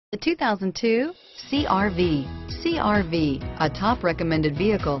The 2002 CR-V. CR-V, a top recommended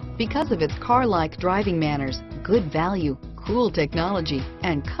vehicle because of its car-like driving manners, good value, cool technology,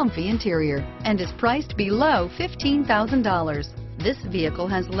 and comfy interior, and is priced below $15,000. This vehicle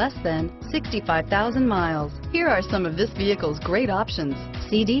has less than 65,000 miles. Here are some of this vehicle's great options: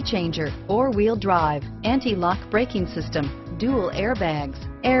 CD changer, four-wheel drive, anti-lock braking system, dual airbags,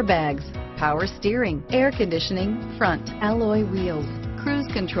 power steering, air conditioning, front alloy wheels, cruise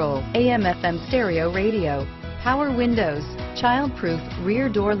control, AM/FM stereo radio, power windows, child-proof rear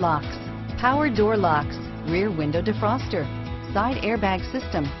door locks, power door locks, rear window defroster, side airbag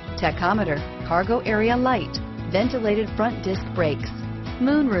system, tachometer, cargo area light, ventilated front disc brakes,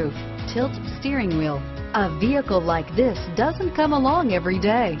 moonroof, tilt steering wheel. A vehicle like this doesn't come along every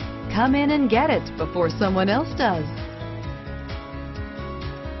day. Come in and get it before someone else does.